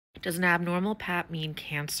Does an abnormal pap mean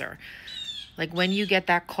cancer? Like when you get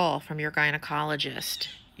that call from your gynecologist,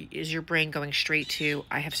 is your brain going straight to,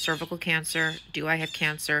 I have cervical cancer? Do I have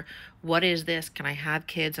cancer? What is this? Can I have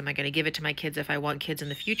kids? Am I going to give it to my kids if I want kids in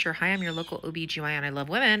the future? Hi, I'm your local OBGYN. I love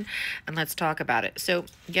women, and let's talk about it. So,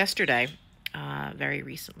 yesterday, very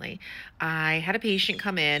recently, I had a patient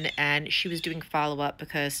come in and she was doing follow up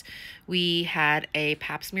because we had a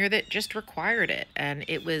pap smear that just required it. And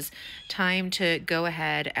it was time to go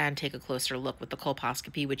ahead and take a closer look with the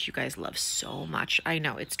colposcopy, which you guys love so much. I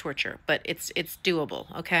know it's torture, but it's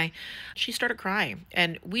doable, okay? She started crying.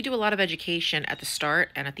 And we do a lot of education at the start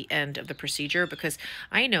and at the end of the procedure because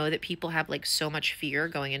I know that people have like so much fear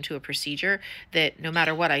going into a procedure that no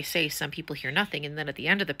matter what I say, some people hear nothing. And then at the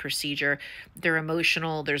end of the procedure, they're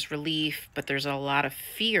emotional, there's relief, but there's a lot of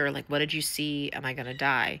fear, like, what did you see? Am I going to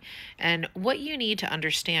die? And what you need to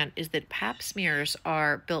understand is that pap smears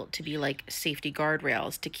are built to be like safety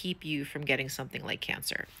guardrails to keep you from getting something like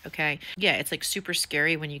cancer, okay? Yeah, it's like super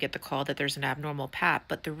scary when you get the call that there's an abnormal pap,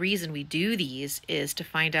 but the reason we do these is to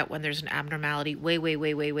find out when there's an abnormality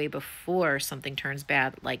way before something turns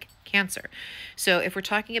bad, like cancer. So if we're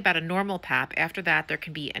talking about a normal pap, after that there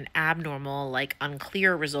can be an abnormal, like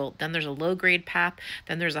unclear result. Then there's a low grade pap,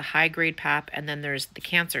 then there's a high grade pap, and then there's the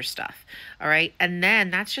cancer stuff. All right. And then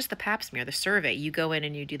that's just the pap smear, the survey. You go in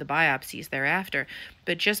and you do the biopsies thereafter.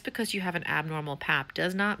 But just because you have an abnormal pap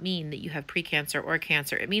does not mean that you have precancer or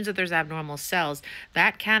cancer. It means that there's abnormal cells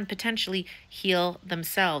that can potentially heal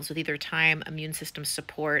themselves with either time, immune system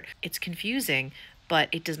support. It's confusing, but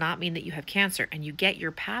it does not mean that you have cancer. And you get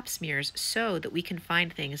your pap smears so that we can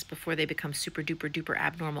find things before they become super duper duper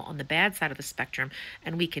abnormal on the bad side of the spectrum,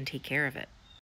 and we can take care of it.